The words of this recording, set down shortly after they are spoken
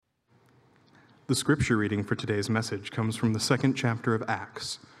The scripture reading for today's message comes from the second chapter of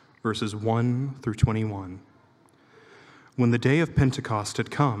Acts, verses 1 through 21. When the day of Pentecost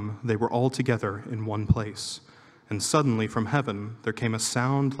had come, they were all together in one place. And suddenly from heaven there came a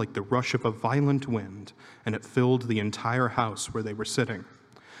sound like the rush of a violent wind, and it filled the entire house where they were sitting.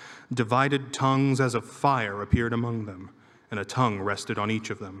 Divided tongues as of fire appeared among them, and a tongue rested on each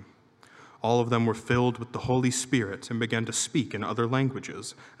of them. All of them were filled with the Holy Spirit and began to speak in other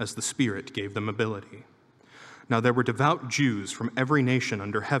languages as the Spirit gave them ability. Now there were devout Jews from every nation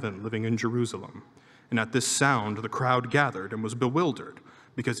under heaven living in Jerusalem. And at this sound the crowd gathered and was bewildered,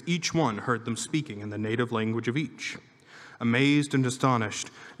 because each one heard them speaking in the native language of each. Amazed and astonished,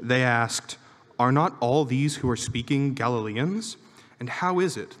 they asked, "Are not all these who are speaking Galileans? And how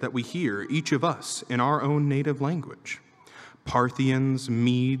is it that we hear, each of us, in our own native language? Parthians,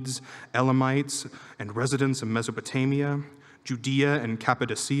 Medes, Elamites, and residents of Mesopotamia, Judea and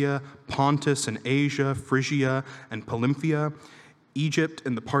Cappadocia, Pontus and Asia, Phrygia and Pamphylia, Egypt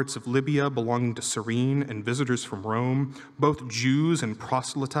and the parts of Libya belonging to Cyrene, and visitors from Rome, both Jews and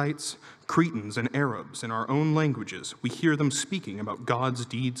proselytes, Cretans and Arabs, in our own languages, we hear them speaking about God's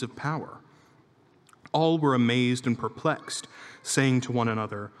deeds of power." All were amazed and perplexed, saying to one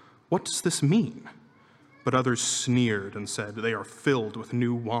another, "What does this mean?" But others sneered and said, "They are filled with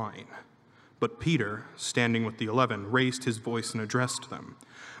new wine." But Peter, standing with the 11, raised his voice and addressed them,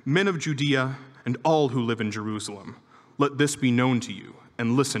 "Men of Judea and all who live in Jerusalem, let this be known to you,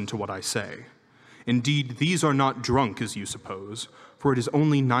 and listen to what I say. Indeed, these are not drunk as you suppose, for it is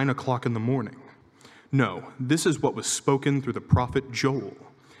only 9 o'clock in the morning. No, this is what was spoken through the prophet Joel.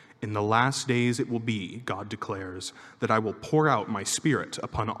 In the last days it will be, God declares, that I will pour out my Spirit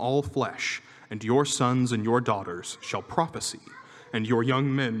upon all flesh, and your sons and your daughters shall prophesy, and your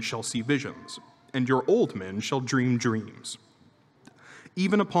young men shall see visions, and your old men shall dream dreams.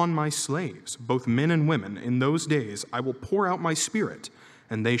 Even upon my slaves, both men and women, in those days I will pour out my Spirit,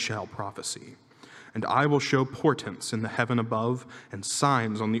 and they shall prophesy. And I will show portents in the heaven above, and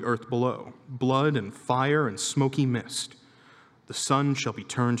signs on the earth below, blood and fire and smoky mist. The sun shall be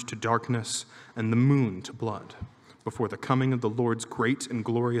turned to darkness, and the moon to blood, before the coming of the Lord's great and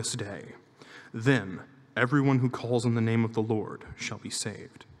glorious day. Then everyone who calls on the name of the Lord shall be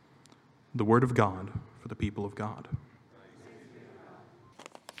saved." The word of God for the people of God.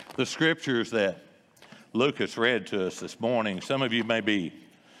 The scriptures that Lucas read to us this morning, some of you may be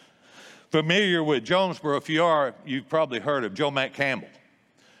familiar with Jonesboro. If you are, you've probably heard of Joe Mack Campbell.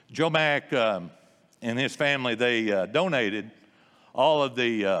 Joe Mack and his family, they donated all of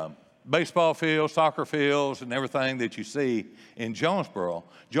the baseball fields, soccer fields, and everything that you see in Jonesboro.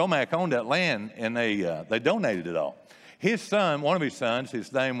 Joe Mack owned that land, and they donated it all. His son, one of his sons,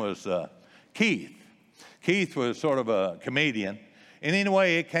 his name was Keith. Keith was sort of a comedian. And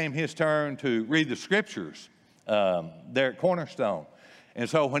anyway, it came his turn to read the scriptures there at Cornerstone. And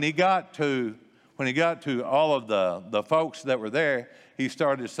so when he got to all of the folks that were there, he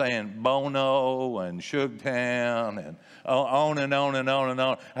started saying Bono and Shugtown and on and on and on and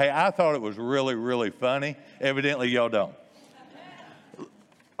on. Hey, I thought it was really, really funny. Evidently, y'all don't.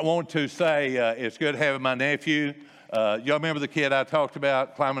 I want to say it's good having my nephew. Y'all remember the kid I talked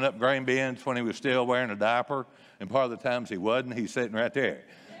about climbing up grain bins when he was still wearing a diaper? And part of the times he wasn't. He's sitting right there.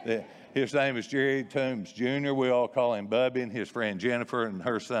 His name is Jerry Toombs Jr. We all call him Bubby, and his friend Jennifer and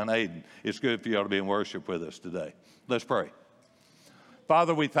her son Aiden. It's good for y'all to be in worship with us today. Let's pray.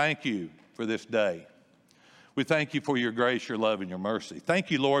 Father, we thank you for this day. We thank you for your grace, your love, and your mercy.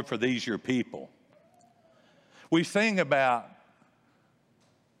 Thank you, Lord, for these, your people. We sing about,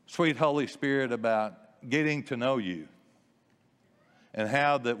 sweet Holy Spirit, about getting to know you and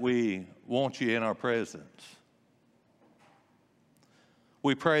how that we want you in our presence.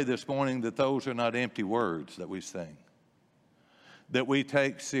 We pray this morning that those are not empty words that we sing, that we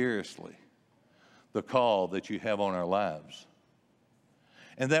take seriously the call that you have on our lives,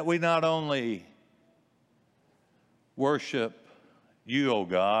 and that we not only worship you, O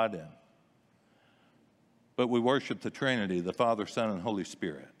God, but we worship the Trinity, the Father, Son, and Holy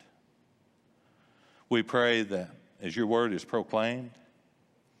Spirit. We pray that as your word is proclaimed,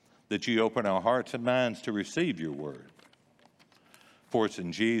 that you open our hearts and minds to receive your word. For it's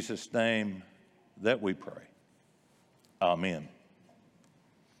in Jesus' name that we pray. Amen.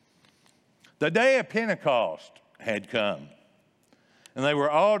 The day of Pentecost had come, and they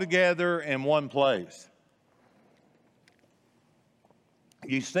were all together in one place.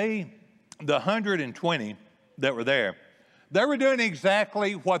 You see, the 120 that were there, they were doing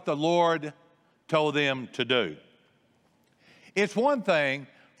exactly what the Lord told them to do. It's one thing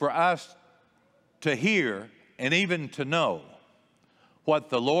for us to hear and even to know what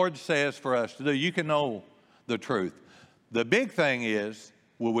the Lord says for us to do. You can know the truth. The big thing is,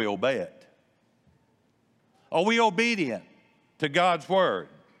 will we obey it? Are we obedient to God's word?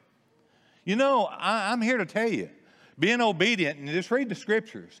 You know, I'm here to tell you, being obedient, and just read the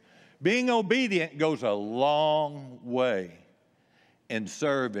scriptures, being obedient goes a long way in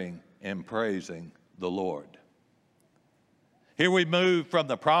serving and praising the Lord. Here we move from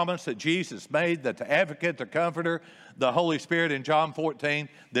the promise that Jesus made, that the advocate, the comforter, the Holy Spirit in John 14,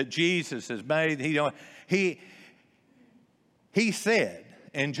 that Jesus has made. He said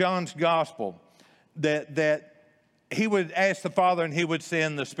in John's gospel that he would ask the Father and he would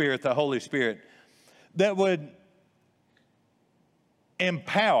send the Spirit, the Holy Spirit, that would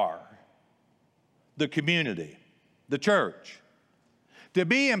empower the community, the church, to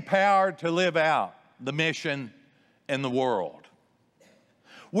be empowered to live out the mission in the world.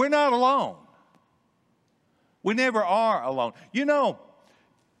 We're not alone. We never are alone. You know,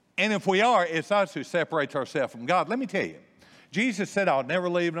 and if we are, it's us who separates ourselves from God. Let me tell you, Jesus said, I'll never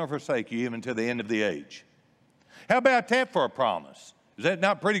leave nor forsake you even to the end of the age. How about that for a promise? Is that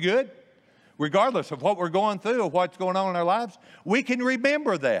not pretty good? Regardless of what we're going through or what's going on in our lives, we can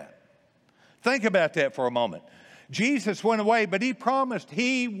remember that. Think about that for a moment. Jesus went away, but he promised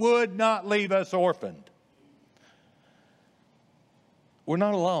he would not leave us orphaned. We're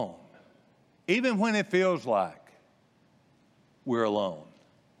not alone, even when it feels like we're alone.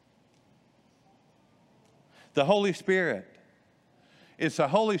 The Holy Spirit, it's the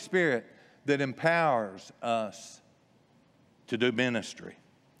Holy Spirit that empowers us to do ministry.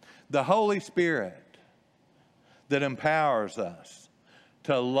 The Holy Spirit that empowers us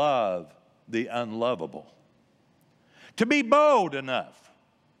to love the unlovable. To be bold enough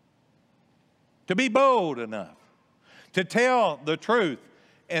to tell the truth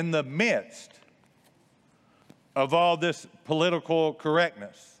in the midst of all this political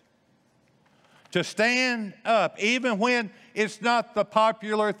correctness. To stand up even when it's not the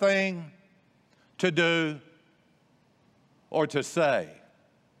popular thing to do or to say.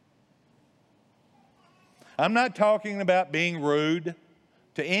 I'm not talking about being rude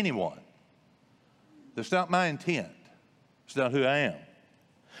to anyone. That's not my intent. It's not who I am.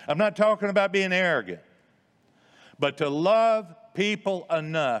 I'm not talking about being arrogant, but to love people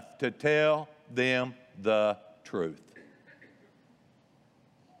enough to tell them the truth.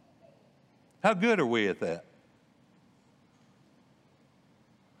 How good are we at that?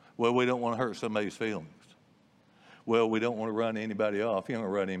 Well, we don't want to hurt somebody's feelings. Well, we don't want to run anybody off. You don't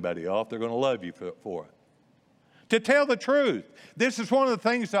run anybody off. They're going to love you for it. To tell the truth. This is one of the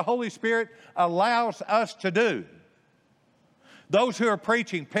things the Holy Spirit allows us to do. Those who are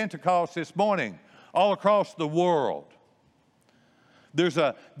preaching Pentecost this morning all across the world, there's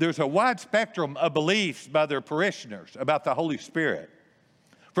a wide spectrum of beliefs by their parishioners about the Holy Spirit.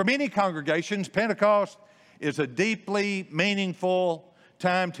 For many congregations, Pentecost is a deeply meaningful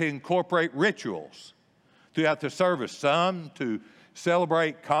time to incorporate rituals throughout the service. Some to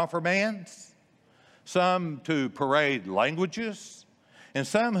celebrate confirmands, some to parade languages, and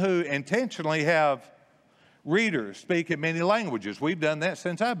some who intentionally have readers speak in many languages. We've done that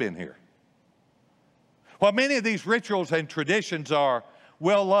since I've been here. While many of these rituals and traditions are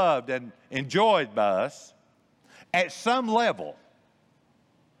well loved and enjoyed by us, at some level,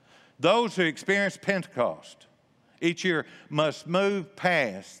 those who experience Pentecost each year must move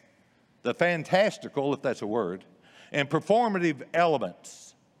past the fantastical, if that's a word, and performative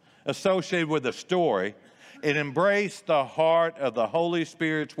elements associated with the story and embrace the heart of the Holy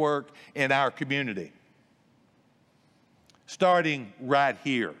Spirit's work in our community, starting right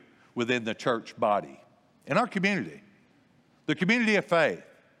here within the church body, in our community, the community of faith.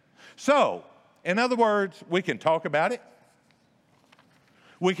 So, in other words, we can talk about it.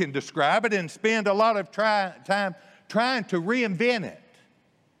 We can describe it and spend a lot of time trying to reinvent it.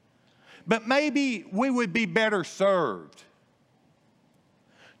 But maybe we would be better served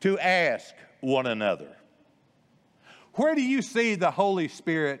to ask one another, where do you see the Holy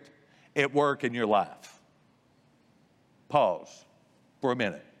Spirit at work in your life? Pause for a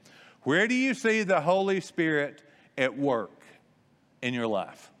minute. Where do you see the Holy Spirit at work in your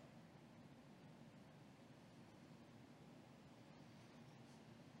life?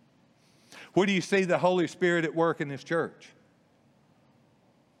 Where do you see the Holy Spirit at work in this church?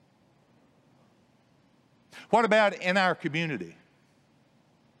 What about in our community?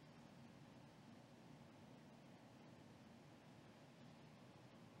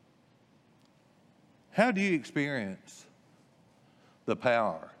 How do you experience the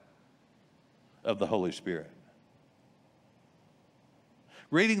power of the Holy Spirit?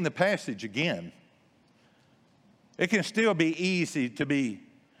 Reading the passage again, It can still be easy to be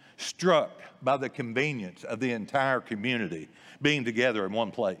struck by the convenience of the entire community being together in one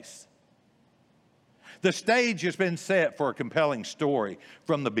place. The stage has been set for a compelling story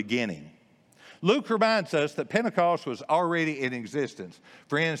from the beginning. Luke reminds us that Pentecost was already in existence.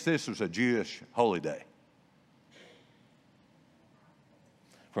 Friends, this was a Jewish holy day.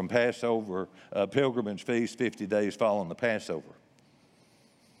 From Passover, pilgrimage feast, 50 days following the Passover.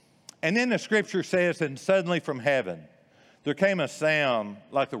 And then the scripture says, and suddenly from heaven, there came a sound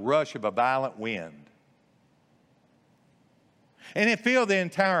like the rush of a violent wind. And it filled the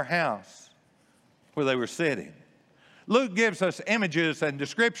entire house where they were sitting. Luke gives us images and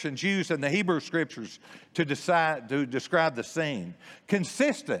descriptions used in the Hebrew scriptures to describe the scene,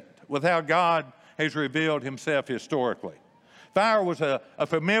 consistent with how God has revealed himself historically. Fire was a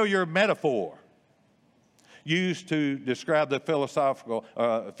familiar metaphor used to describe the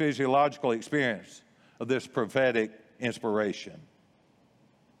physiological experience of this prophetic inspiration.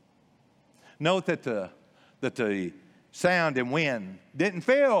 Note that the sound and wind didn't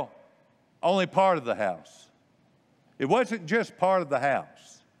fill only part of the house. It wasn't just part of the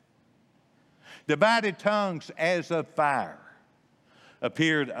house. Divided tongues as of fire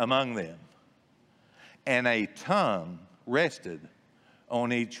appeared among them, and a tongue rested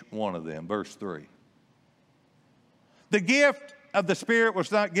on each one of them. Verse 3. The gift of the Spirit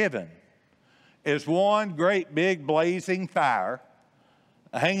was not given as one great big blazing fire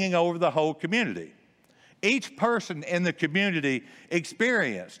hanging over the whole community. Each person in the community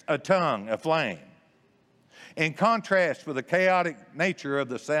experienced a tongue, a flame. In contrast with the chaotic nature of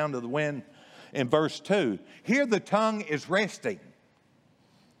the sound of the wind in verse 2, here the tongue is resting.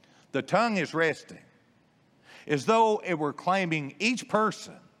 The tongue is resting, as though it were claiming each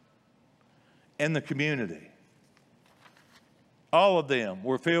person in the community. All of them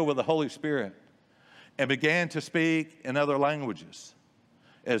were filled with the Holy Spirit and began to speak in other languages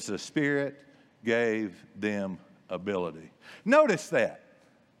as the Spirit gave them ability. Notice that.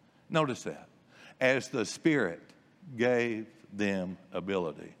 Notice that. As the Spirit gave them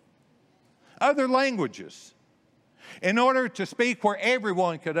ability. Other languages, in order to speak where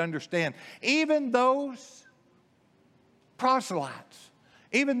everyone could understand, even those proselytes,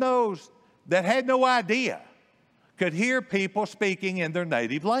 even those that had no idea, could hear people speaking in their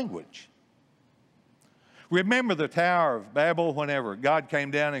native language. Remember the Tower of Babel whenever God came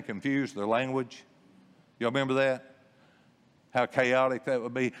down and confused their language? Y'all remember that? How chaotic that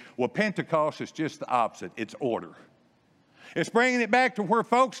would be? Well, Pentecost is just the opposite. It's order. It's bringing it back to where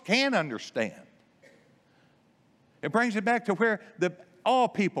folks can understand. It brings it back to where all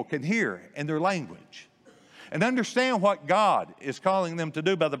people can hear in their language and understand what God is calling them to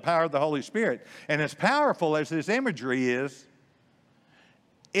do by the power of the Holy Spirit. And as powerful as this imagery is,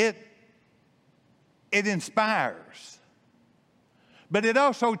 it inspires, but it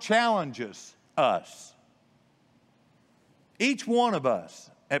also challenges us. Each one of us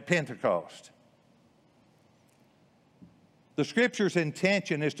at Pentecost. The Scripture's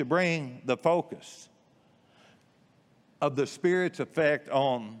intention is to bring the focus of the Spirit's effect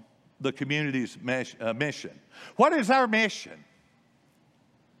on the community's mission. What is our mission?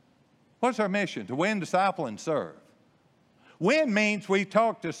 What's our mission? To win, disciple, and serve. Win means we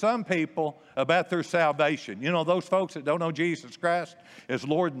talk to some people about their salvation. You know, those folks that don't know Jesus Christ as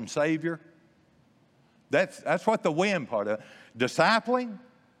Lord and Savior. That's what the win part of. Discipling,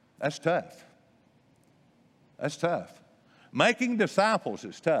 that's tough. That's tough. Making disciples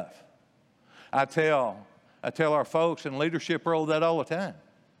is tough. I tell our folks in leadership role that all the time.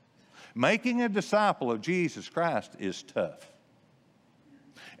 Making a disciple of Jesus Christ is tough.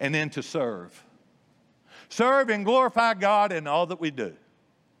 And then to serve. Serve and glorify God in all that we do.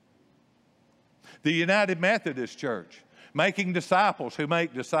 The United Methodist Church, making disciples who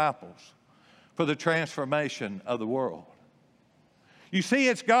make disciples for the transformation of the world. You see,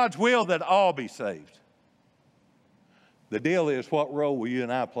 it's God's will that all be saved. The deal is, what role will you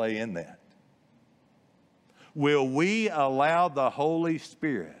and I play in that? Will we allow the Holy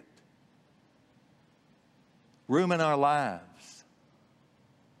Spirit room in our lives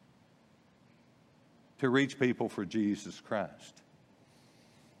to reach people for Jesus Christ?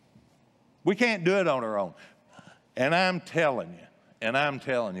 We can't do it on our own. And I'm telling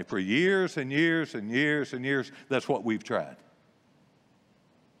you, for years and years and years and years, that's what we've tried.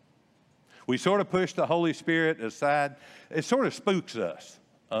 We sort of push the Holy Spirit aside. It sort of spooks us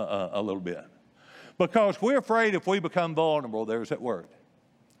a little bit. Because we're afraid if we become vulnerable, there's that word,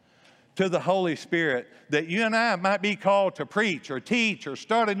 to the Holy Spirit, that you and I might be called to preach or teach or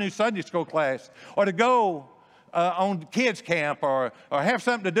start a new Sunday school class or to go on kids camp or have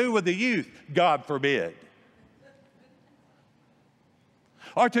something to do with the youth. God forbid.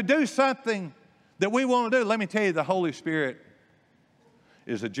 or to do something that we want to do. Let me tell you, the Holy Spirit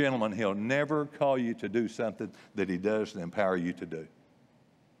is a gentleman. He'll never call you to do something that he doesn't empower you to do.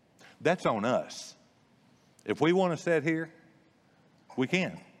 That's on us. If we want to sit here, we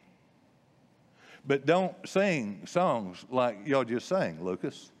can. But don't sing songs like y'all just sang,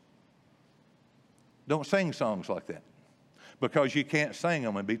 Lucas. Don't sing songs like that, because you can't sing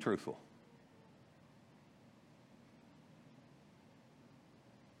them and be truthful.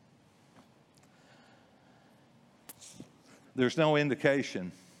 There's no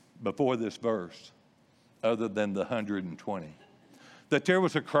indication before this verse, other than the 120, that there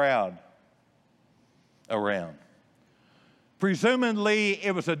was a crowd around. Presumably,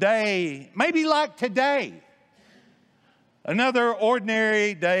 it was a day, maybe like today, another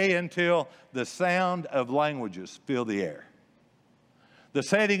ordinary day, until the sound of languages fill the air. The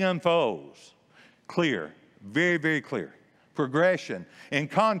setting unfolds, clear, very, very clear. Progression in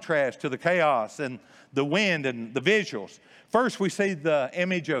contrast to the chaos and the wind and the visuals. First, we see the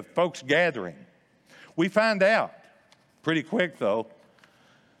image of folks gathering. We find out pretty quick, though,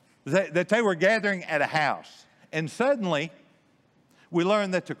 that they were gathering at a house. And suddenly, we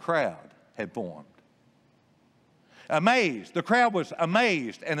learn that the crowd had formed. Amazed. The crowd was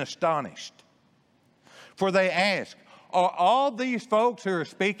amazed and astonished. For they asked, are all these folks who are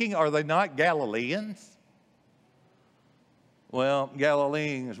speaking, are they not Galileans? Well,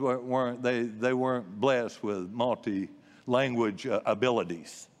 Galileans weren't blessed with multi-language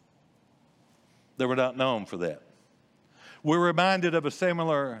abilities. They were not known for that. We're reminded of a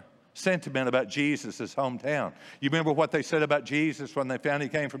similar sentiment about Jesus' hometown. You remember what they said about Jesus when they found he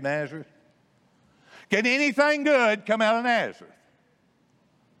came from Nazareth? Can anything good come out of Nazareth?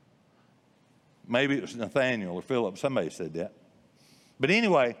 Maybe it was Nathaniel or Philip. Somebody said that. But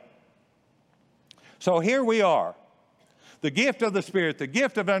anyway, so here we are. The gift of the Spirit, the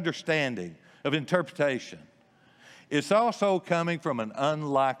gift of understanding, of interpretation, it's also coming from an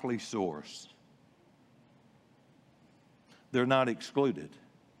unlikely source. They're not excluded.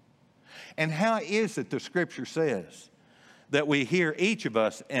 And how is it the Scripture says that we hear each of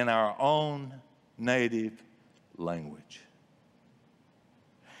us in our own native language?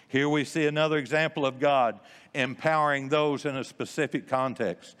 Here we see another example of God empowering those in a specific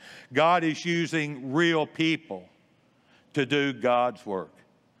context. God is using real people to do God's work.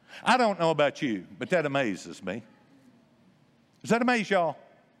 I don't know about you, but that amazes me. Does that amaze y'all?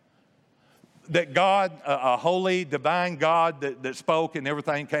 That God, a holy, divine God that spoke and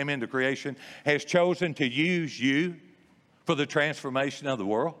everything came into creation, has chosen to use you for the transformation of the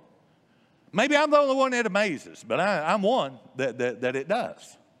world? Maybe I'm the only one that amazes, but I'm one that it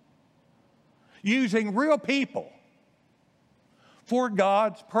does. Using real people for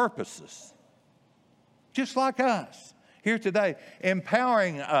God's purposes, just like us here today,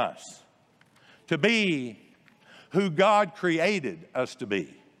 empowering us to be who God created us to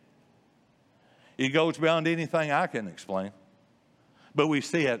be. It goes beyond anything I can explain, but we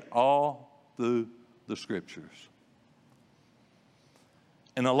see it all through the Scriptures.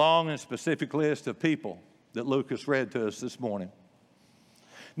 In a long and specific list of people that Lucas read to us this morning,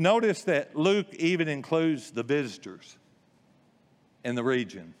 notice that Luke even includes the visitors in the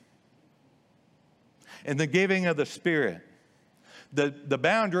region. In the giving of the Spirit, the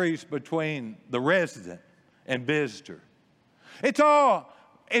boundaries between the resident and visitor,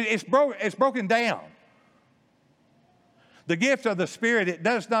 it's broken down. The gift of the Spirit, it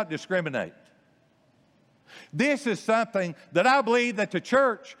does not discriminate. This is something that I believe that the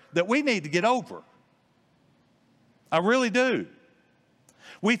church, that we need to get over. I really do.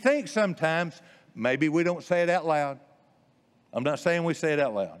 We think sometimes, maybe we don't say it out loud. I'm not saying we say it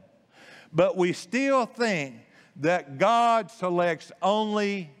out loud. But we still think that God selects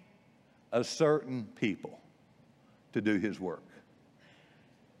only a certain people to do His work.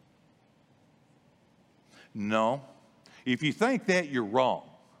 No. If you think that, you're wrong.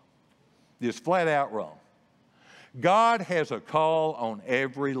 Just flat out wrong. God has a call on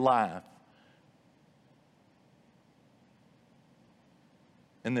every life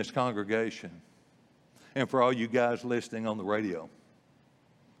in this congregation, and for all you guys listening on the radio.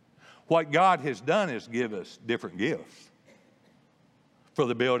 What God has done is give us different gifts for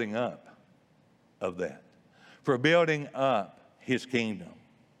the building up of that, for building up His kingdom.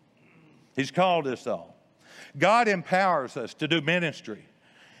 He's called us all. God empowers us to do ministry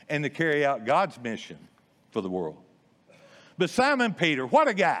and to carry out God's mission for the world. But Simon Peter, what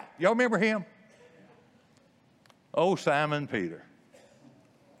a guy. Y'all remember him? Oh, Simon Peter.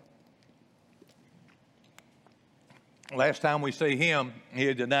 Last time we see him, he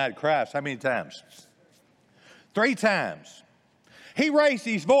had denied Christ. How many times? 3 times. He raised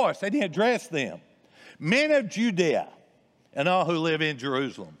his voice and he addressed them. Men of Judea and all who live in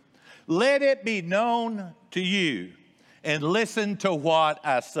Jerusalem, let it be known to you and listen to what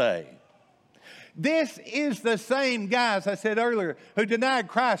I say. This is the same guy, as I said earlier, who denied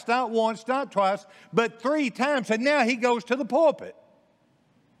Christ not once, not twice, but 3 times, and now he goes to the pulpit.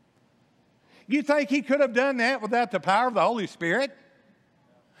 You think he could have done that without the power of the Holy Spirit?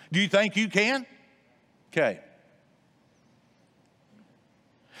 Do you think you can? Okay.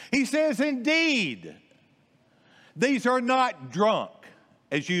 He says, indeed, these are not drunk,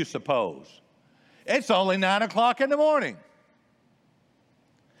 as you suppose. It's only 9 o'clock in the morning.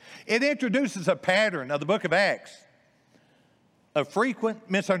 It introduces a pattern of the book of Acts of frequent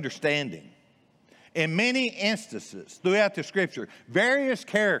misunderstanding. In many instances throughout the scripture, various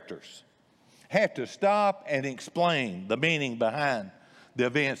characters have to stop and explain the meaning behind the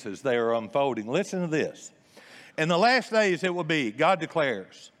events as they are unfolding. Listen to this. In the last days it will be, God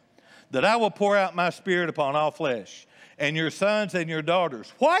declares, that I will pour out my Spirit upon all flesh, and your sons and your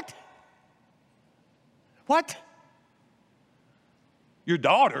daughters. What? What? Your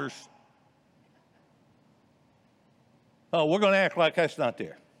daughters? Oh, we're going to act like that's not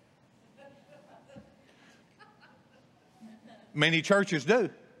there. Many churches do.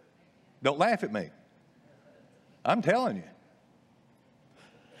 Don't laugh at me. I'm telling you.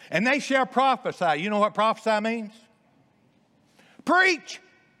 And they shall prophesy. You know what prophesy means? Preach.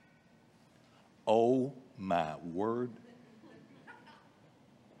 Oh, my word.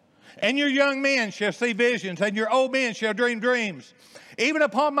 And your young men shall see visions, and your old men shall dream dreams. Even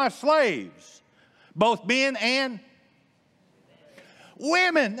upon my slaves, both men and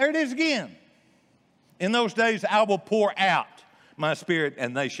women. There it is again. In those days I will pour out my Spirit,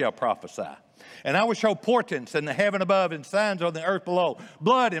 and they shall prophesy. And I will show portents in the heaven above and signs on the earth below,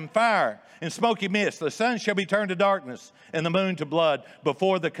 blood and fire and smoky mist. The sun shall be turned to darkness and the moon to blood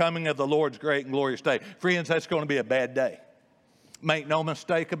before the coming of the Lord's great and glorious day. Friends, that's going to be a bad day. Make no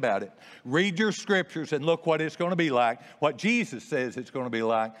mistake about it. Read your scriptures and look what it's going to be like, what Jesus says it's going to be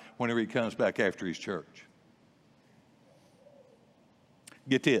like whenever he comes back after his church.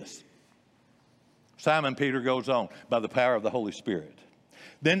 Get this. Simon Peter goes on, by the power of the Holy Spirit.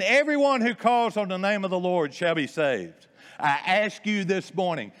 Then everyone who calls on the name of the Lord shall be saved. I ask you this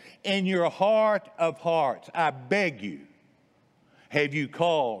morning, in your heart of hearts, I beg you, have you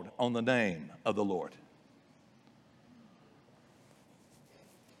called on the name of the Lord?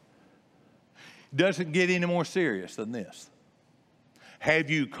 Doesn't get any more serious than this. Have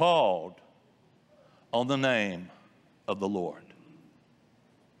you called on the name of the Lord?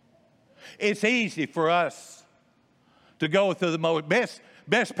 It's easy for us to go through the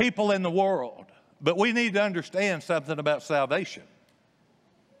best people in the world, but we need to understand something about salvation.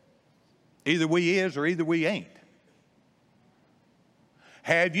 Either we is or either we ain't.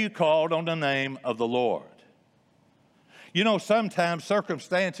 Have you called on the name of the Lord? You know, sometimes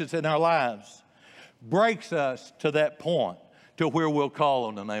circumstances in our lives breaks us to that point to where we'll call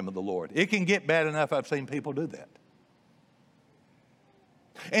on the name of the Lord. It can get bad enough. I've seen people do that.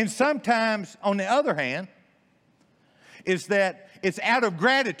 And sometimes, on the other hand, is that it's out of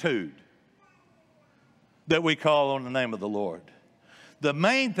gratitude that we call on the name of the Lord. The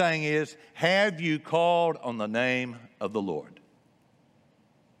main thing is, have you called on the name of the Lord?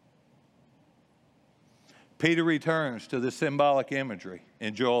 Peter returns to the symbolic imagery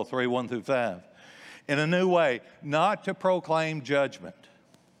in Joel 3:1-5 in a new way, not to proclaim judgment,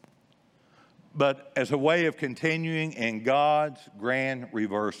 but as a way of continuing in God's grand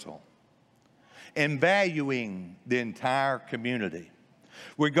reversal and valuing the entire community,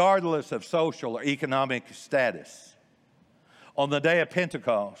 regardless of social or economic status. On the day of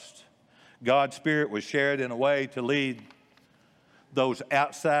Pentecost, God's Spirit was shared in a way to lead those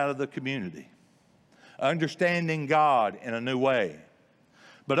outside of the community, understanding God in a new way,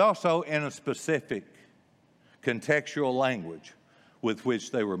 but also in a specific contextual language with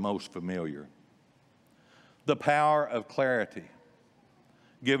which they were most familiar. The power of clarity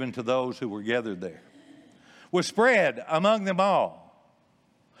given to those who were gathered there was spread among them all,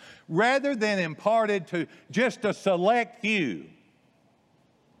 rather than imparted to just a select few.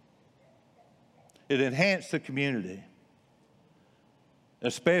 It enhanced the community,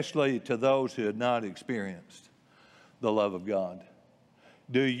 especially to those who had not experienced the love of God.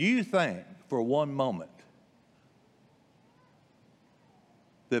 Do you think for one moment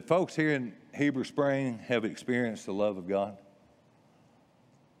that folks here in Heber Spring have experienced the love of God?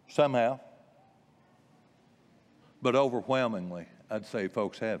 Somehow. But overwhelmingly, I'd say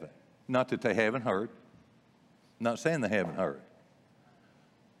folks haven't. Not that they haven't heard. Not saying they haven't heard.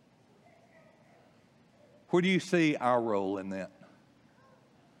 Where do you see our role in that?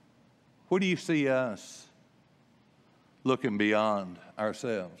 Where do you see us looking beyond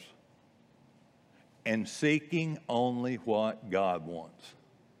ourselves and seeking only what God wants?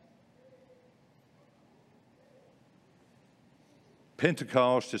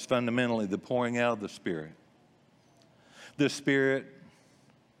 Pentecost is fundamentally the pouring out of the Spirit. The Spirit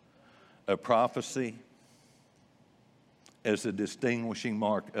of prophecy as a distinguishing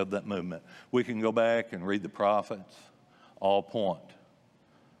mark of that movement. We can go back and read the prophets, all point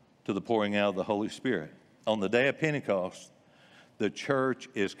to the pouring out of the Holy Spirit. On the day of Pentecost, the church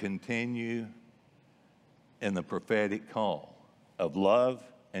is continue in the prophetic call of love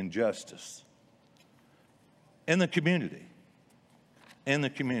and justice in the community. In the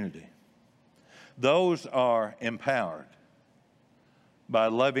community. Those are empowered by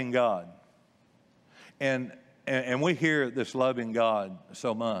loving God. And we hear this loving God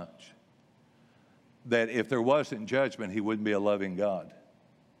so much that if there wasn't judgment, he wouldn't be a loving God.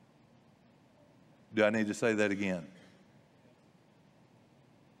 Do I need to say that again?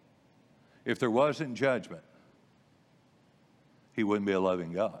 If there wasn't judgment, he wouldn't be a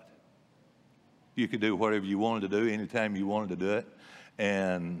loving God. You could do whatever you wanted to do anytime you wanted to do it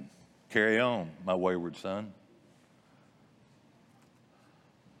and carry on, my wayward son.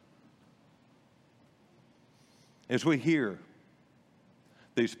 As we hear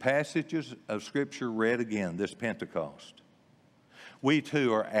these passages of Scripture read again this Pentecost, we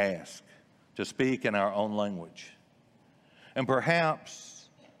too are asked to speak in our own language. And perhaps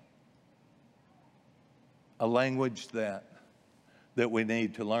a language that we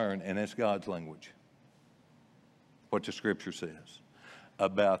need to learn, and it's God's language. What the Scripture says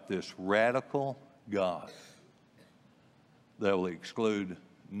about this radical God that will exclude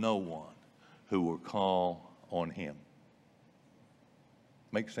no one who will call on him.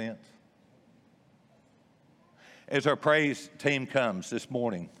 Make sense? As our praise team comes this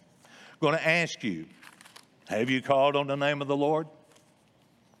morning, I'm going to ask you, have you called on the name of the Lord?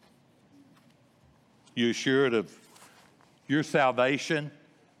 You assured of your salvation?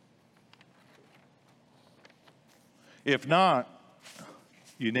 If not,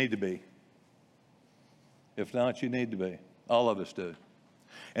 you need to be. If not, you need to be. All of us do.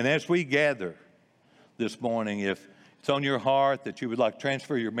 And as we gather this morning, if it's on your heart that you would like to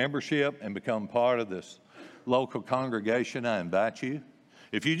transfer your membership and become part of this local congregation, I invite you.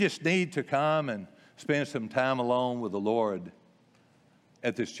 If you just need to come and spend some time alone with the Lord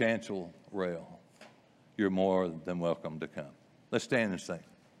at this chancel rail, you're more than welcome to come. Let's stand and sing.